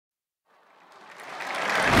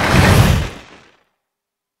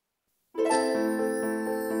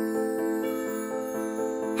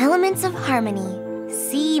elements of harmony.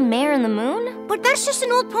 See Mare in the Moon? But that's just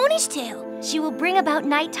an old pony's tale. She will bring about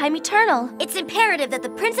nighttime eternal. It's imperative that the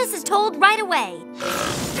princess is told right away.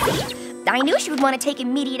 I knew she would want to take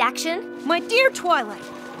immediate action. My dear Twilight,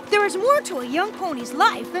 there is more to a young pony's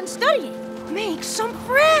life than studying. Make some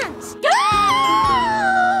friends!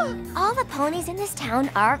 All the ponies in this town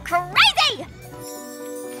are crazy!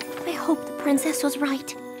 I hope the princess was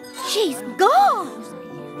right. She's gone!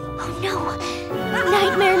 Oh no!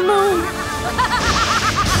 Nightmare Moon!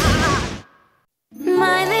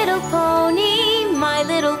 My little pony, my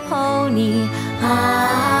little pony.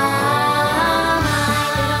 Ah, my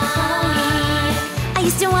little pony. I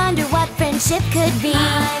used to wonder what friendship could be.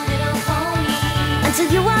 My little pony.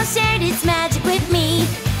 Until you all shared its magic with me.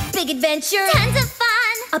 Big adventure, tons of fun.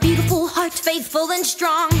 A beautiful heart, faithful and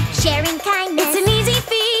strong. Sharing kindness, it's an easy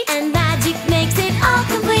feat. And magic makes it all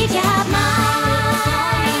complete. You have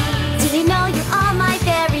mine. Do they know you're all my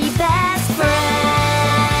very best friends?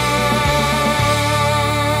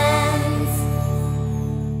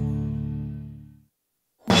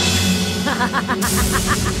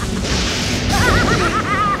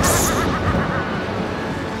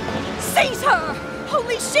 Seize her!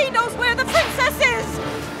 Only she knows where the princess is!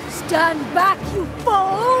 Stand back, you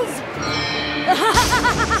fools!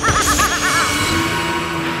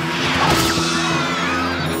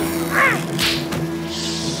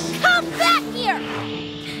 Come back here!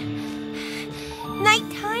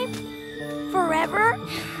 Nighttime? Forever?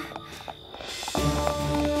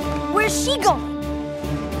 Where's she going?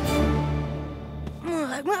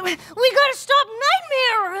 We gotta stop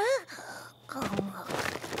Nightmare!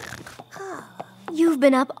 You've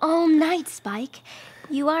been up all night, Spike.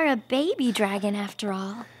 You are a baby dragon after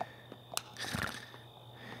all.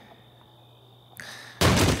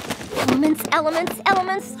 Elements, elements,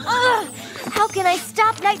 elements. Ugh! How can I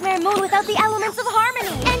stop Nightmare Moon without the elements of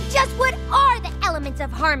harmony? And just what are the elements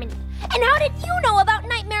of harmony? And how did you know about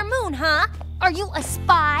Nightmare Moon, huh? Are you a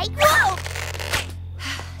spy? Whoa!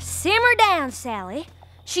 Simmer down, Sally.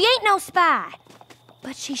 She ain't no spy.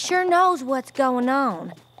 But she sure knows what's going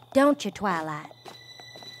on. Don't you, Twilight?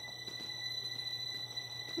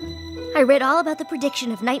 I read all about the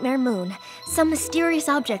prediction of Nightmare Moon. Some mysterious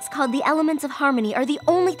objects called the elements of harmony are the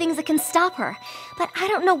only things that can stop her. But I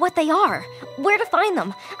don't know what they are, where to find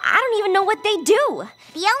them. I don't even know what they do.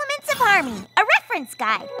 The Elements of Harmony, a reference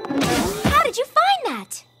guide. How did you find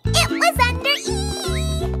that? It was under E.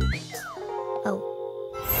 Oh.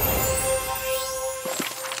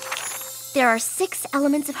 There are 6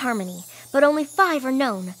 elements of harmony, but only 5 are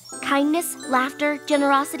known. Kindness, laughter,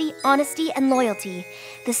 generosity, honesty, and loyalty.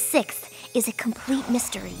 The 6th is a complete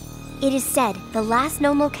mystery. It is said the last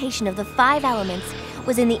known location of the 5 elements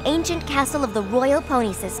was in the ancient castle of the Royal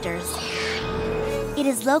Pony Sisters. It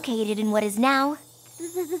is located in what is now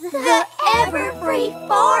The Everfree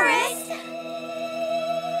Forest.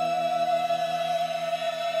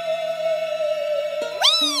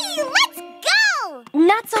 Whee! Let's go!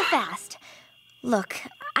 Not so fast. Look,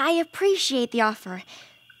 I appreciate the offer,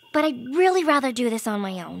 but I'd really rather do this on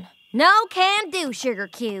my own. No can do, Sugar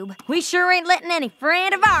Cube. We sure ain't letting any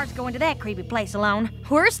friend of ours go into that creepy place alone.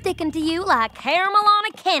 We're sticking to you like caramel on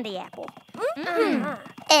a candy apple.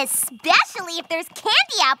 Especially if there's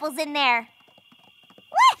candy apples in there.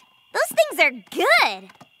 What? Those things are good.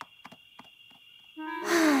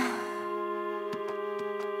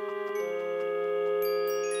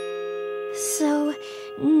 So,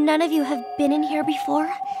 none of you have been in here before?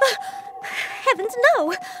 Heavens,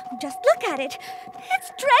 no. Just look at it.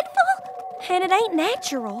 It's dreadful. And it ain't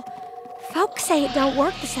natural. Folks say it don't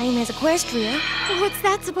work the same as Equestria. What's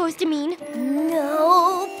that supposed to mean?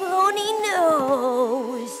 No pony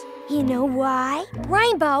knows. You know why?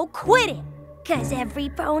 Rainbow quit it. 'Cause every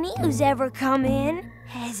pony who's ever come in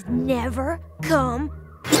has never come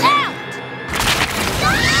out.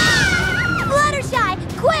 Ah! Fluttershy,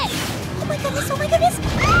 quick! Oh my goodness, oh my goodness!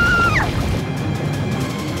 Ah!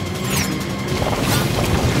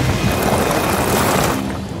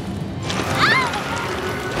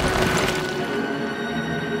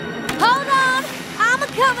 Hold on! I'm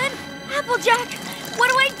a-coming! Applejack, what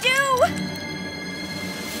do I do?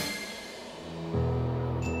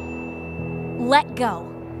 Let go.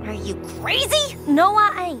 Are you crazy? No,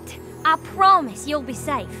 I ain't. I promise you'll be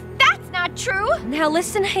safe. That's not true! Now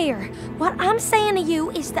listen here. What I'm saying to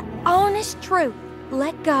you is the honest truth.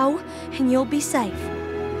 Let go, and you'll be safe.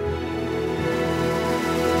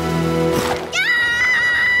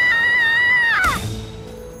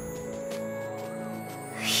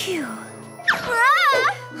 Phew.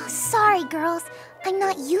 Sorry, girls. I'm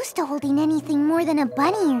not used to holding anything more than a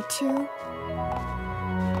bunny or two.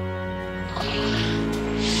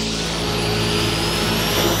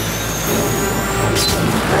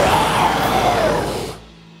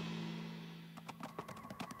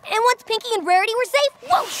 And once Pinky and Rarity were safe,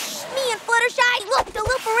 whoosh! Me and Fluttershy looped a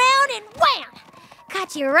loop around and wham!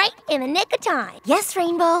 Caught you right in the nick of time. Yes,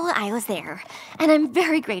 Rainbow, I was there. And I'm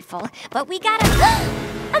very grateful. But we got a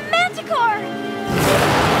Manticore!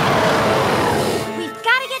 We've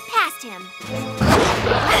got to get past him.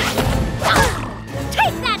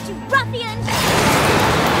 Take that, you ruffians!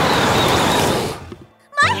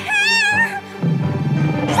 My hair!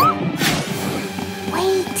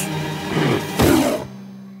 Wait.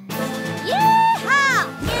 Yeehaw!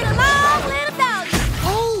 Get along, little doggy.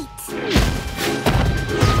 Wait.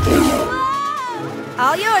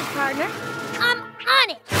 All yours, partner. I'm on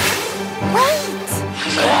it. Wait.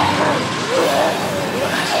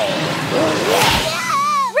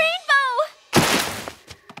 Rainbow!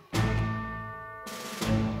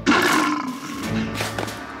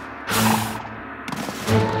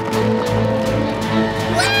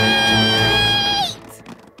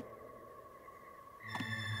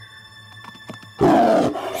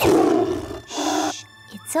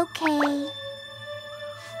 It's okay.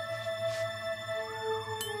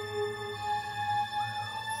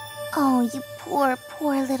 Oh, you poor,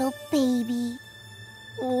 poor little baby.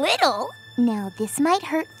 Little? Now, this might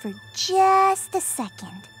hurt for just a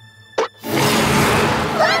second.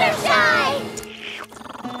 Fluttershy!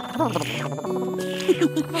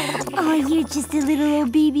 Oh, you're just a little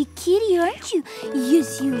old baby kitty, aren't you?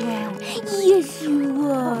 Yes, you are. Yes, you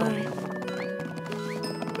are.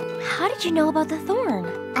 How did you know about the thorn?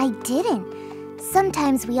 I didn't.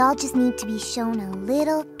 Sometimes we all just need to be shown a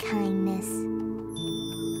little kindness.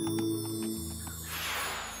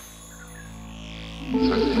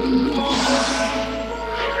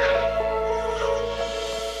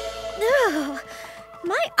 Ugh,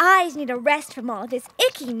 my eyes need a rest from all of this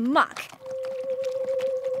icky muck.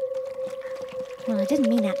 Well, I didn't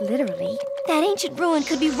mean that literally. That ancient ruin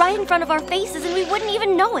could be right in front of our faces and we wouldn't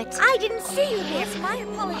even know it. I didn't see you, miss. My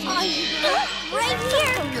apologies. Right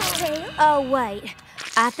here. Oh, wait.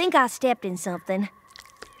 I think I stepped in something.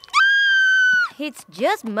 It's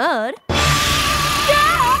just mud.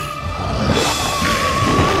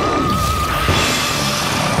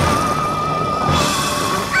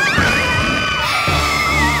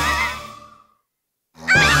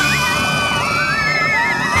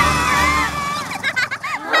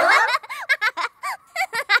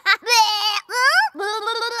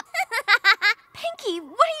 Pinky,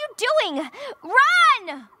 what are you doing?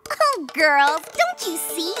 Run! Oh, girls, don't you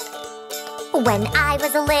see? When I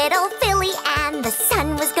was a little filly and the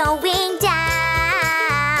sun was going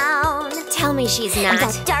down, Tell me she's not.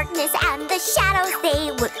 the darkness and the shadows,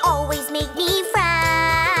 they would always make me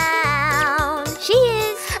frown. She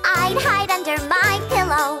is. I'd hide under my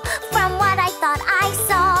pillow from what I thought I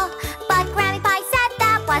saw, but Grammy Pie said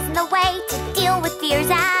that wasn't the way to deal with fears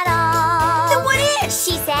at all. Then what is?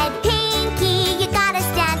 She said, Pinky, you gotta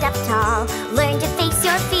stand up tall. Learn to face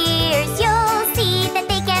your fears. You'll see that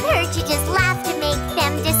they can't hurt you. Just laugh to make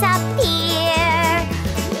them disappear.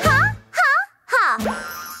 Ha, ha, ha.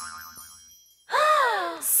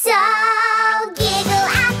 So giggle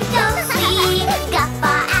at the ghostly,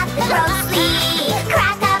 guffaw at the grossly,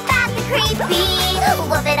 crack up at the creepy,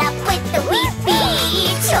 whoop it up with the weepy,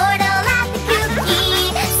 chortle at the kooky,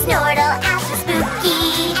 snortle at the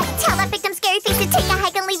spooky. And tell that victim scary face to take a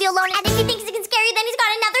hike and leave you alone. And if he thinks he can scare you, then he's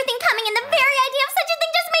got another thing coming. And the very idea of such a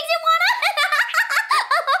thing just makes you wanna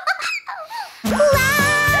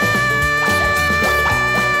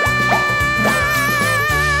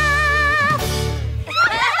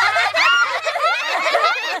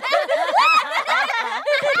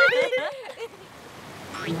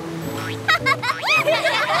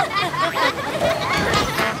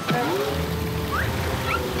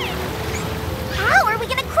How are we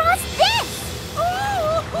gonna cross this?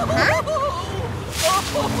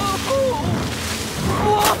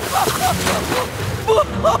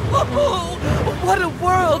 What a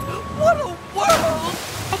world! What a world!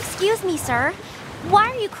 Excuse me, sir. Why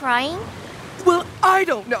are you crying? Well, I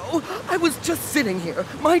don't know. I was just sitting here,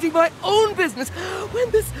 minding my own business,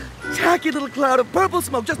 when this tacky little cloud of purple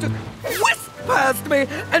smoke just whisked past me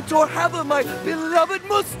and tore half of my beloved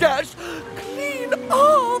mustache clean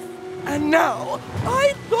off. And now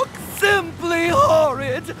I look simply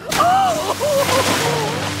horrid. Oh!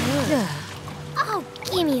 Oh,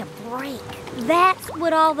 give me a break. That's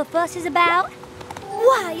what all the fuss is about?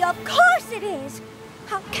 Why, of course it is!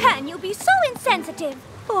 How can you be so insensitive?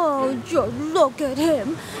 Oh, just look at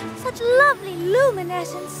him. Such lovely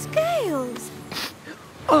luminescent scales.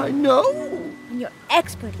 I know. And your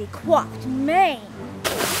expertly coiffed mane.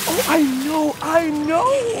 Oh, I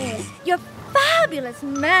know. Your fabulous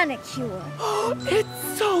manicure.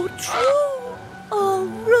 It's so true. All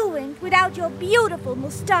ruined without your beautiful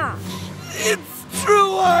mustache. It's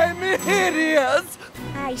true, I'm hideous.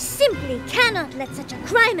 I simply cannot let such a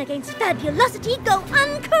crime against fabulosity go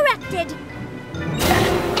uncorrected.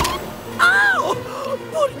 Ow!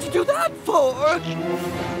 What did you do that for?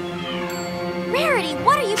 Rarity,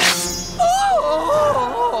 what are you...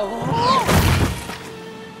 Oh!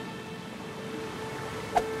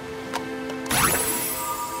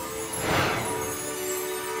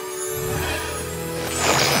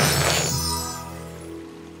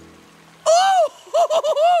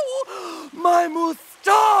 My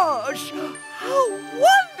mustache! How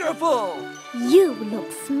wonderful! You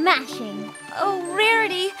look smashing. Oh,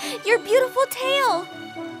 Rarity, your beautiful tail.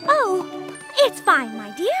 Oh, it's fine,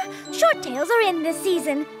 my dear. Short tails are in this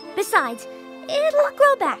season. Besides, it'll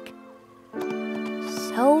grow back.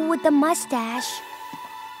 So would the mustache.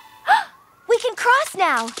 We can cross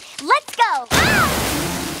now. Let's go.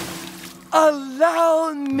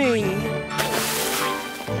 Allow me.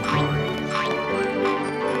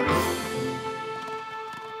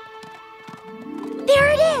 There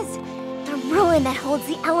it is! The ruin that holds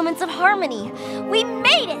the elements of harmony. We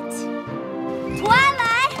made it!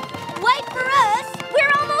 Twilight, wait for us!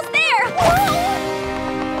 We're almost there!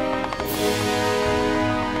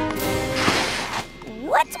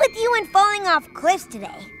 What's with you and falling off cliffs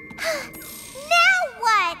today? Now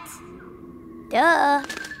what? Duh.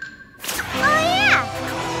 Oh, yeah.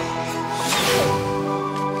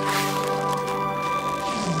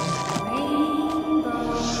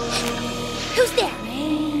 Who's there?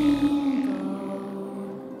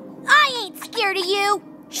 I ain't scared of you!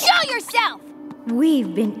 Show yourself!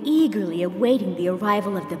 We've been eagerly awaiting the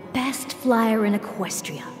arrival of the best flyer in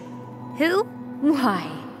Equestria. Who?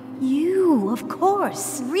 Why, you, of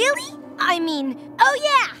course. Really? I mean, oh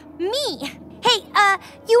yeah, me! Hey,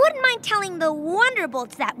 you wouldn't mind telling the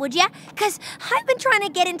Wonderbolts that, would ya? 'Cause I've been trying to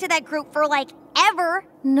get into that group for, like, ever.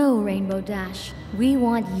 No, Rainbow Dash. We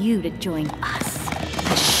want you to join us,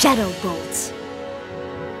 the Shadow Bolts.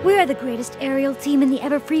 We're the greatest aerial team in the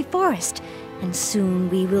Everfree Forest, and soon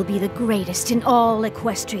we will be the greatest in all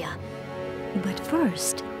Equestria. But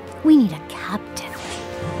first, we need a captain.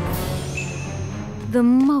 The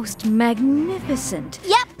most magnificent,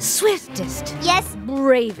 Yep. swiftest, Yes,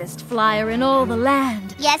 bravest flyer in all the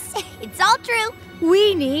land. yes, it's all true.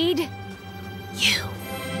 We need You.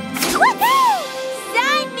 Woohoo!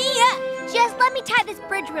 Sign me up! Just let me tie this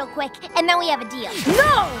bridge real quick, and then we have a deal.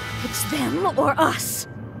 No! It's them or us.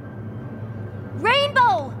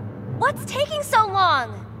 Rainbow! What's taking so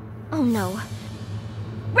long? Oh no.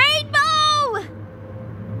 Rainbow!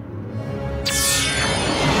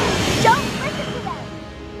 Don't listen to them!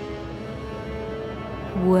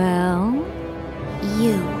 Well,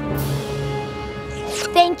 You.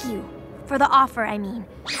 Thank you for the offer, I mean.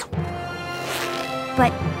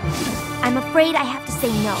 But I'm afraid I have to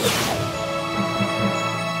say no.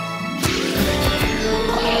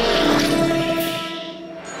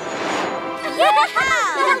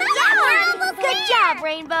 Good job,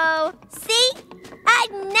 Rainbow. See?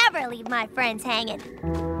 I'd never leave my friends hanging.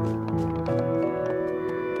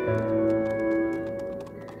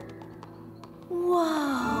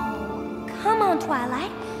 Whoa. Come on,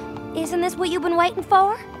 Twilight. Isn't this what you've been waiting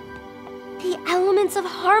for? The elements of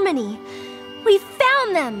harmony. We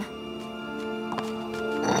found them.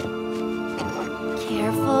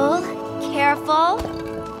 Careful, careful.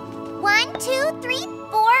 1, 2, 3,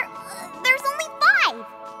 4. There's only 5.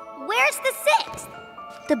 Where's the 6th?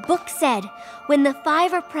 The book said, when the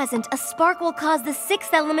 5 are present, a spark will cause the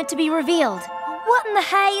 6th element to be revealed. What in the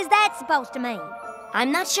hay is that supposed to mean?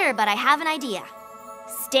 I'm not sure, but I have an idea.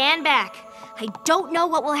 Stand back. I don't know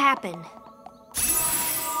what will happen.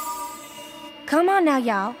 Come on now,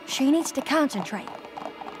 y'all. She needs to concentrate.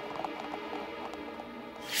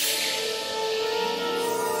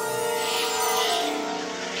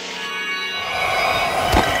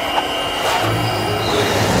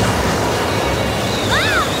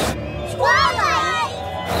 Twilight!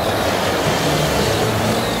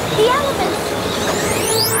 The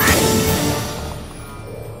elements!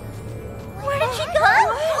 Where did she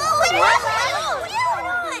go?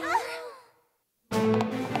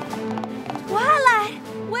 Twilight,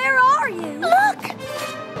 where are you? Look!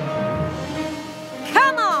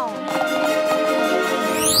 Come on!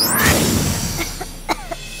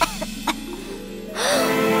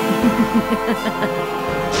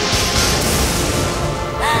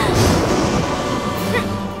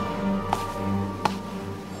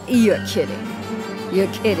 you're kidding.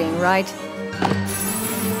 You're kidding, right?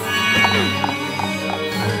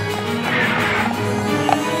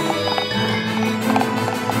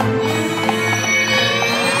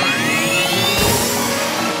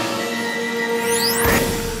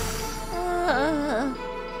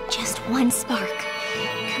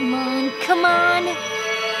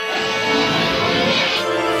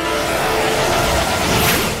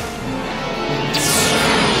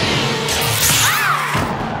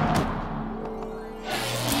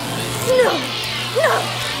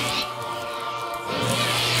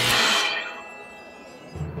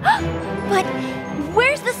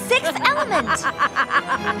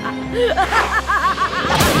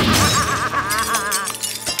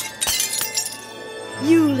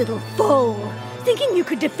 You little fool! Thinking you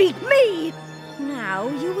could defeat me! Now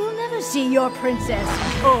you will never see your princess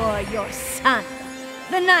or your son.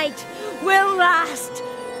 The night will last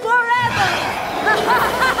forever!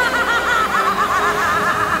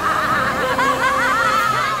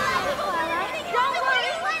 Don't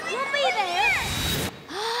worry, we'll be there.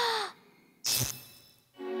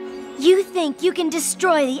 You think you can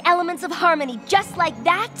destroy the elements of harmony just like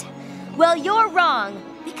that? Well, you're wrong,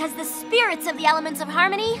 because the spirits of the elements of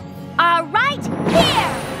harmony are right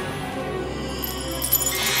here!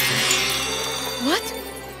 What?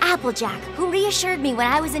 Applejack, who reassured me when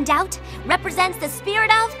I was in doubt, represents the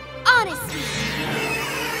spirit of honesty.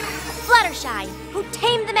 Fluttershy, who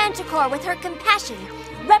tamed the manticore with her compassion,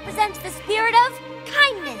 represents the spirit of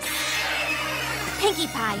kindness. Pinkie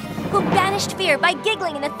Pie, who banished fear by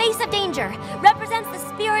giggling in the face of danger, represents the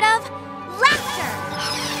spirit of laughter.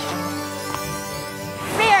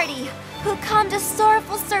 Rarity, who calmed a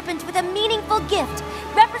sorrowful serpent with a meaningful gift,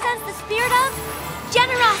 represents the spirit of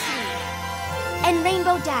generosity. And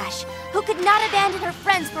Rainbow Dash, who could not abandon her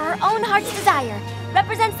friends for her own heart's desire,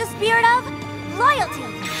 represents the spirit of loyalty.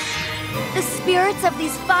 The spirits of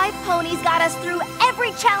these 5 ponies got us through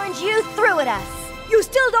every challenge you threw at us. You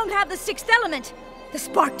still don't have the 6th element! The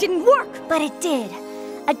spark didn't work! But it did.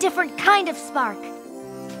 A different kind of spark.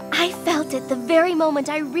 I felt it the very moment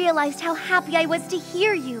I realized how happy I was to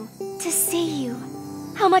hear you, to see you,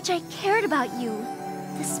 how much I cared about you.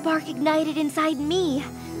 The spark ignited inside me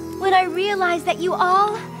when I realized that you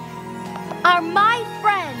all are my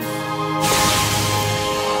friends.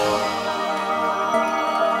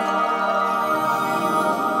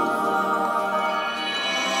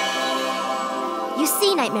 You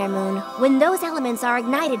see, Nightmare Moon, when those elements are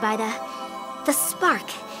ignited by the spark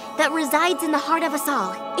that resides in the heart of us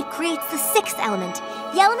all, it creates the 6th element,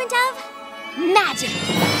 the element of magic.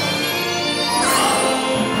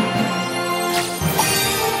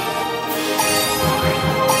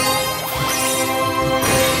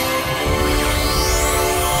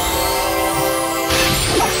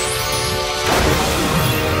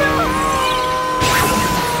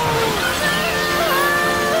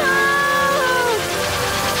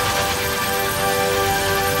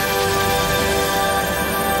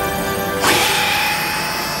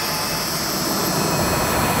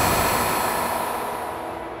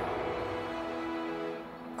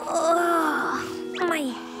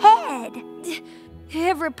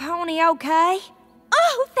 Every pony okay?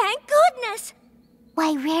 Oh, thank goodness!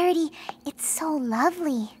 Why, Rarity, it's so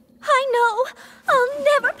lovely. I know! I'll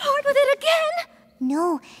never part with it again!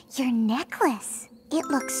 No, your necklace. It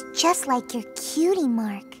looks just like your cutie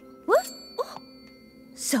mark. What? Oh,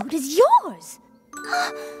 so does yours! Look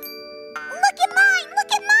at mine!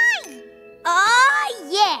 Look at mine! Oh,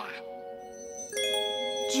 yeah!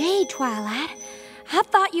 Gee, Twilight, I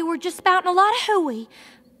thought you were just spouting a lot of hooey.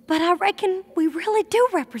 But I reckon we really do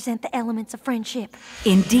represent the elements of friendship.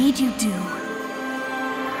 Indeed you do.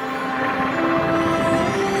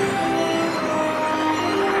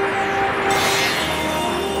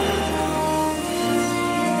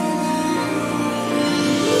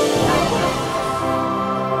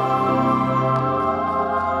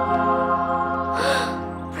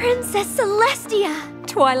 Princess Celestia!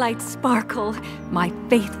 Twilight Sparkle, my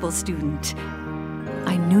faithful student.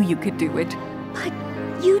 I knew you could do it. But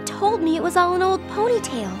you told me it was all an old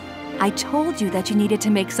ponytail. I told you that you needed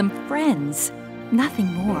to make some friends, nothing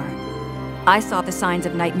more. I saw the signs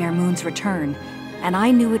of Nightmare Moon's return, and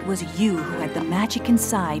I knew it was you who had the magic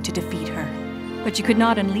inside to defeat her. But you could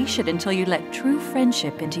not unleash it until you let true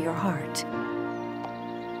friendship into your heart.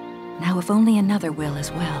 Now, if only another will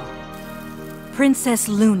as well. Princess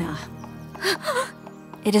Luna.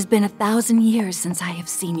 It has been 1,000 years since I have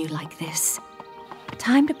seen you like this.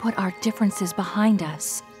 Time to put our differences behind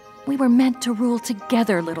us. We were meant to rule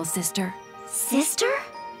together, little sister. Sister?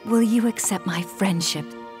 Will you accept my friendship?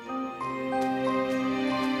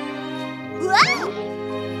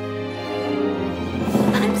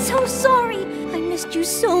 I'm so sorry. I missed you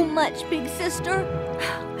so much, big sister.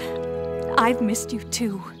 I've missed you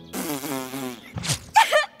too.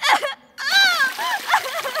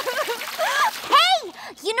 Hey!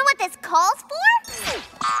 You know what this calls for? A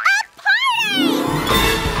party!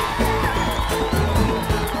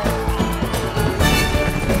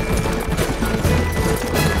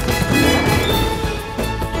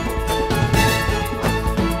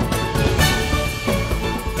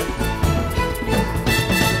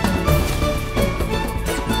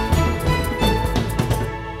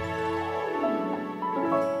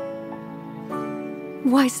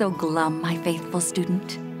 Why so glum, my faithful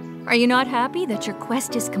student? Are you not happy that your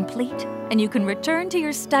quest is complete and you can return to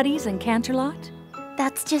your studies in Canterlot?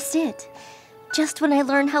 That's just it. Just when I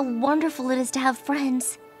learn how wonderful it is to have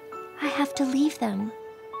friends, I have to leave them.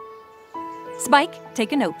 Spike,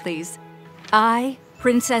 take a note, please. I,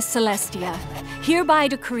 Princess Celestia, hereby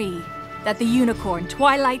decree that the unicorn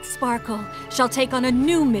Twilight Sparkle shall take on a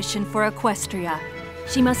new mission for Equestria.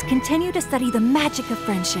 She must continue to study the magic of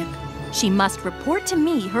friendship. She must report to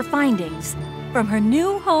me her findings from her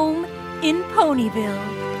new home in Ponyville.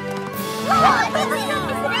 Oh,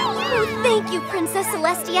 thank you, Princess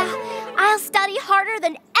Celestia. I'll study harder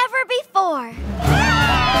than ever before.